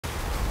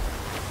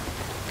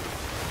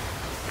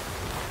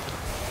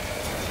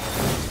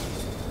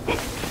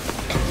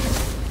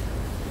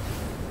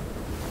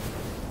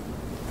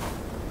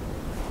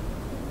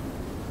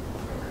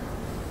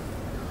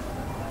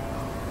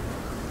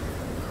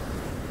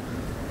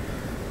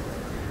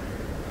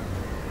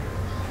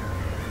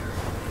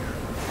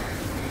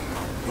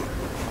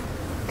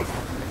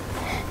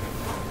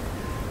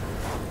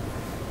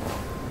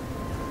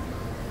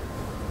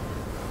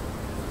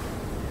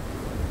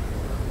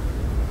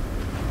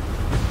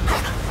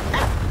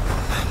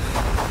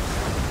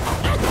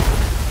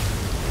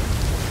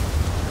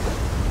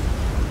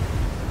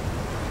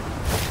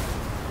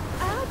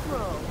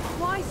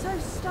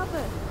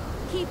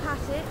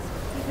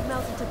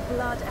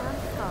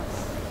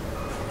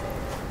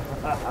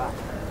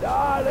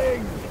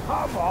Darling,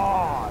 come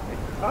on.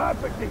 It's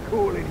perfectly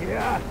cool in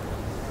here.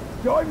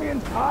 Join me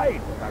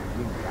inside for some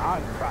King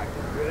Khan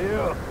practice, will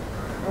you?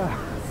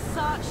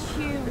 Such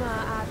humor,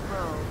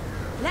 Admiral.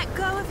 Let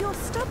go of your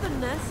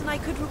stubbornness and I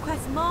could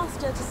request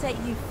Master to set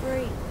you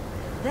free.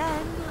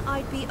 Then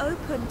I'd be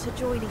open to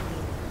joining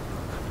you.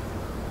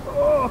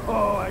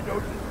 Oh, I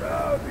don't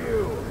deserve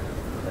you.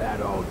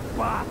 That old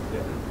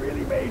bastard has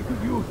really made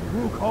good use of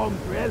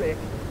Wukong's relic.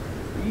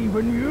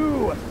 Even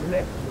you,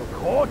 celestial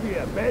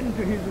courtier, bend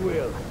to his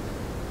will.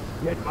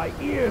 Yet my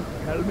ears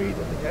tell me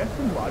that the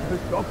Destined One has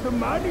stopped the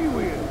money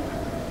wheel.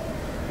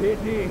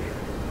 Pity.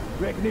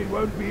 Reckon it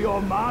won't be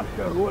your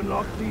master who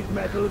unlocks these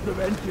metals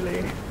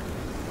eventually.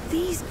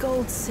 These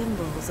gold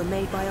symbols are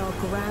made by our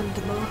Grand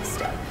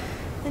Master.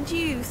 And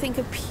you think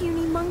a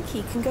puny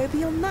monkey can go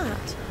beyond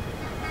that?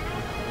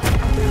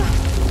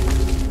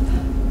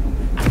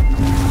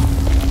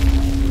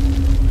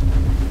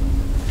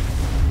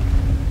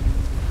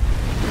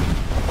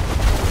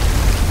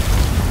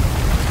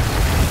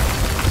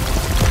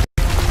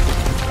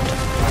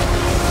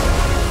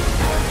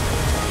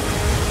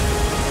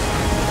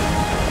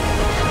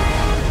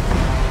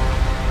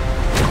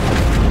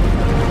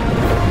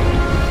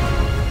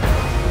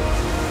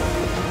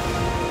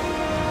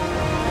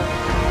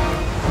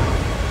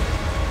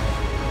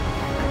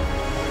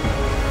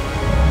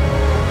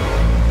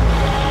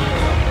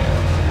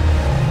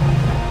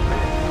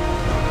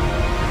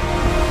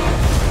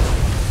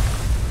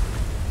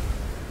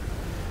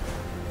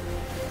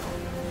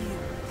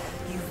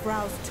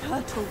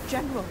 Turtle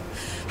General.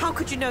 How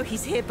could you know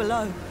he's here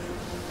below?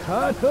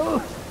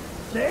 Turtle?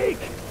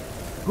 Snake?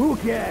 Who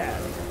cares?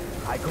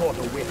 I caught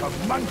a whiff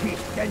of monkey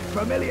stench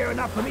familiar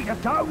enough for me to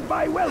sound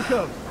my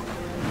welcome.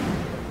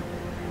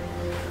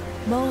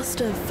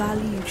 Master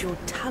valued your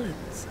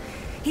talents.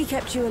 He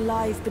kept you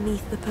alive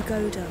beneath the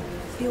pagoda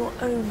for your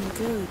own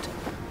good.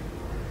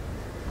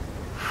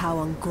 How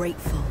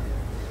ungrateful.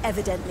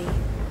 Evidently,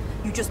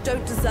 you just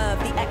don't deserve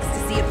the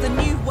ecstasy of the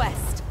New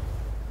West.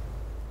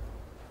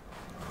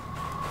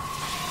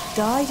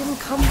 Died and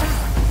come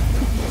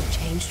back.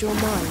 Changed your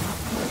mind.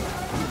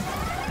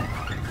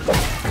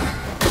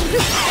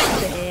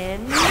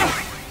 Then...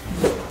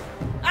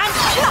 and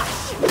flush!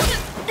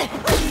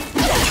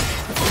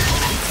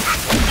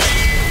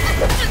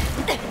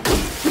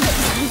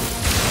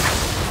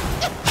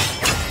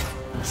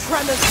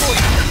 Tremors forward.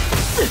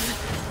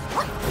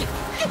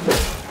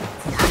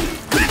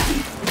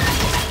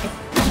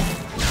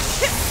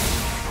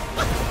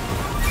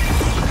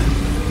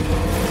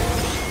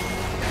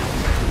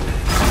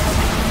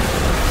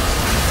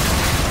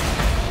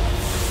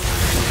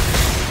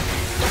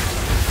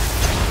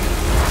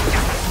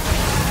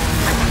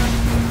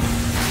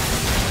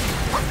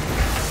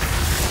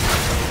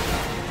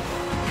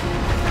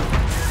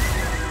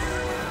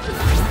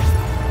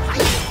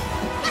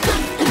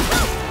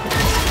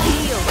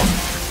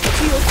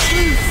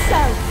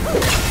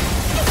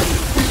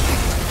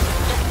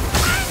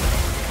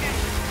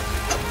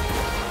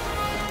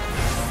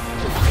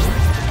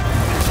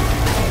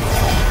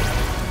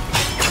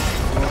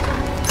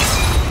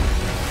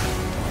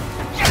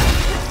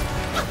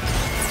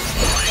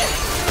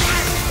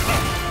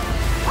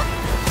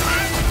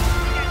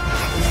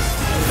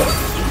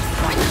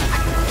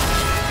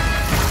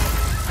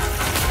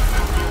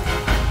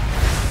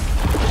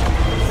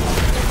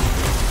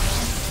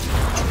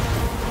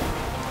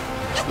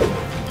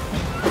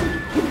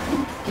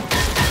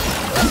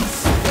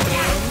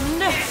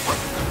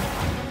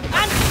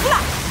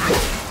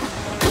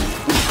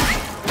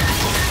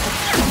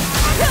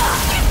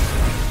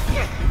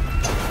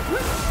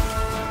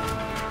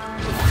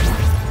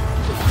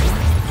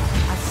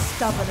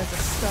 Stubborn as a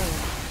stone,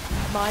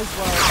 my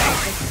world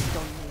resisted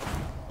on you.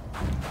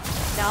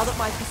 Now that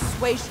my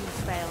persuasion's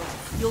failed,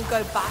 you'll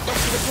go back to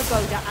the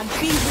pagoda and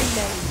be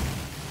remade.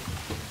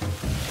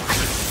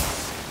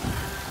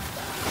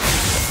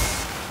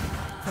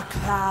 The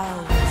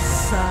clouds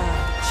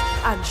surge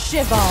and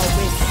shiver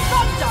with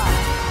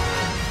thunder!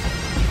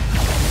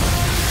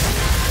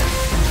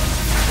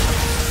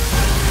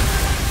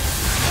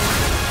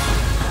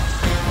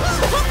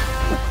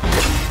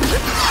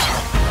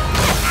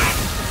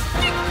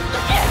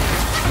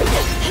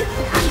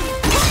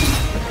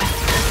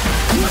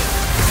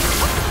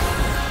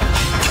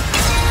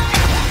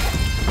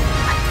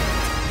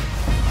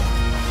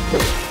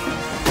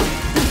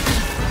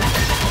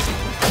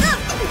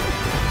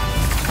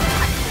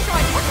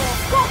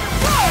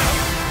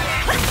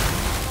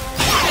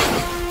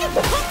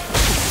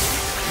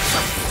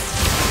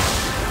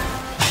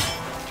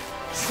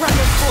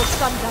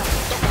 Thunder!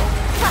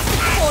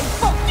 Classic Horn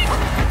Bolt!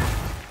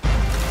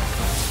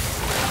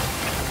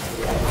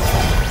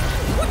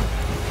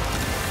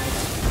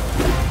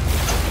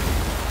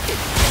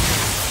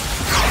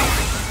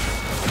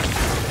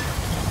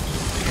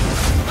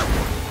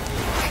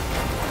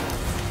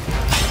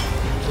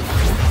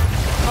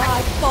 My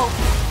bolt!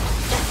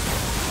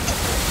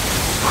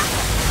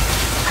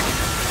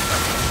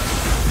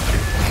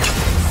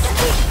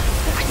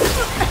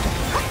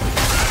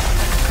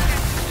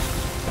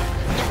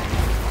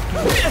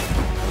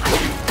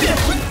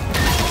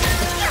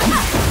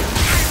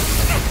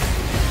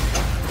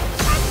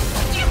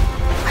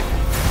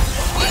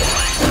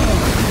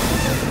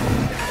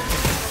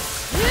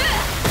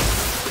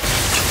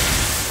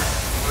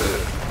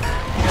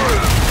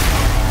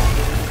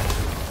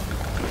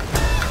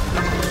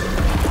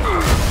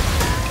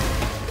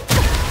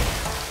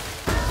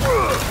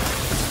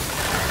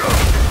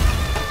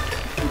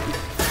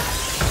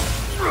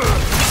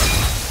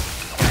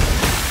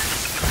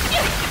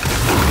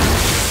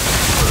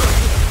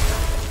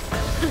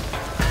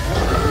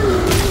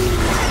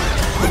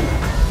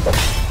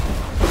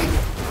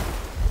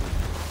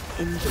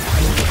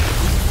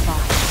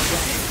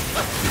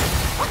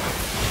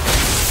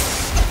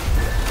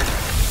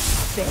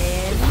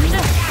 In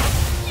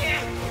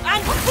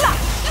and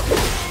flush!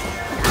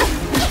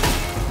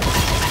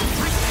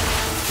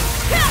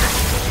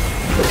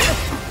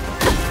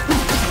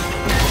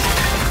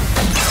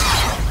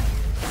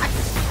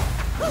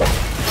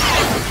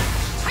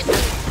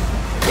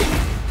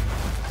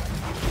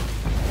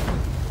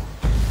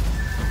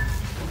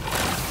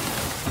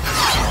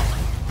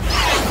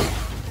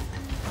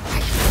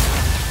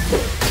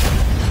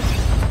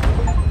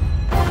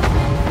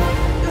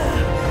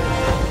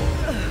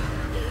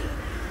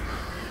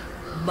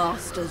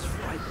 Master's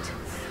right.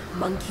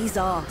 Monkeys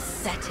are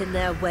set in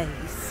their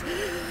ways.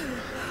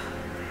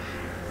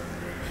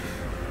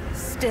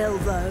 Still,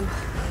 though,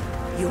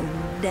 you'll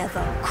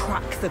never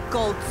crack the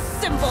gold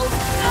symbol.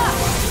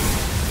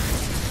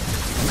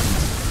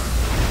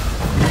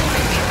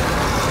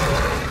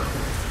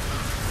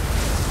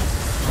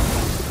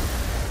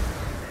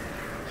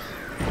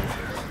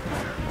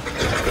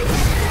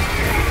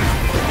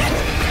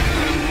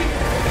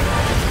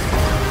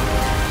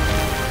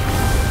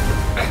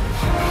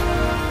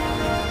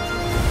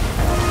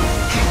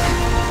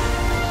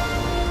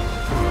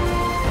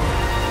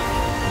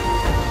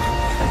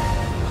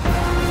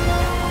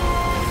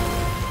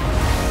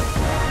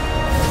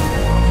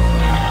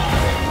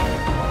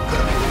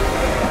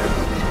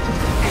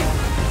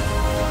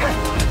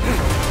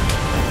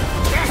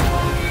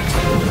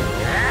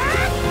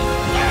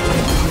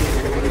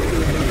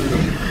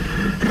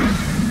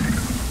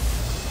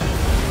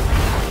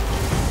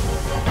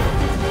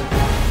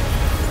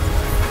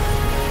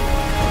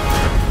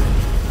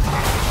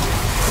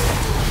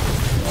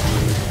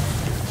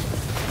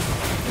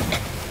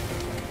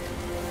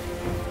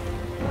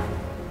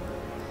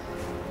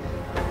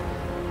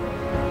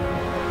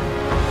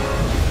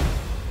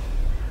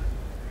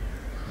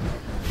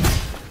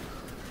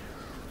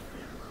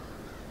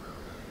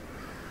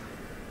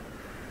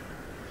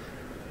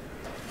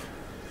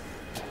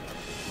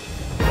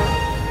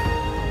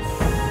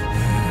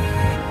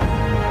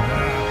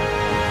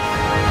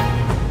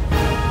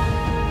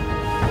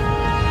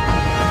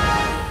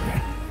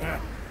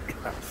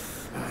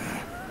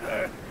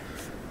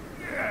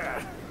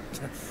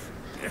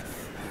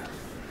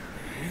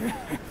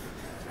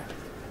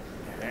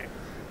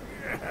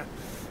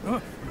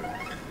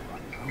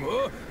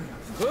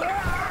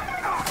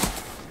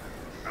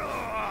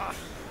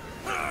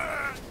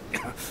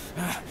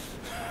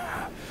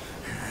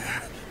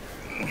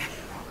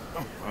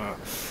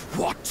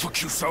 What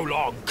took you so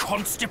long?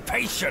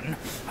 Constipation?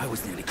 I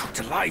was nearly cooked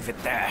alive in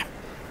there.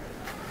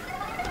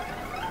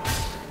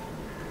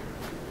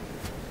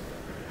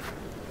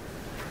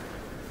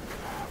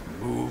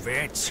 Move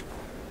it.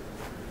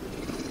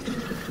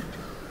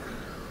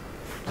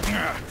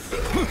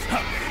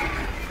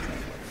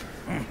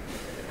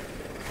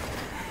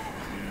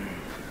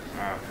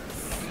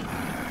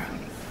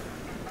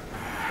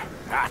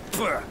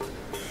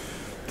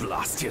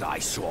 Blasted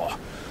eyesore.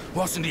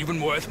 Wasn't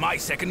even worth my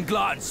second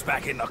glance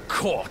back in the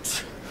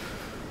court.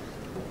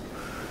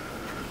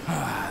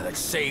 That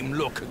same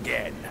look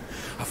again.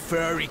 A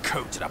furry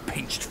coat and a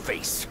pinched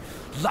face.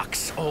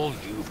 Luck's all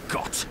you've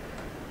got.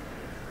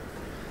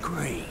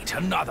 Great,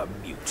 another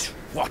mute.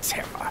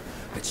 Whatever.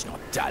 Let's not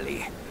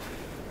dally.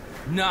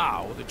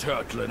 Now the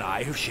turtle and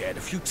I have shared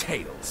a few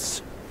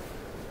tales.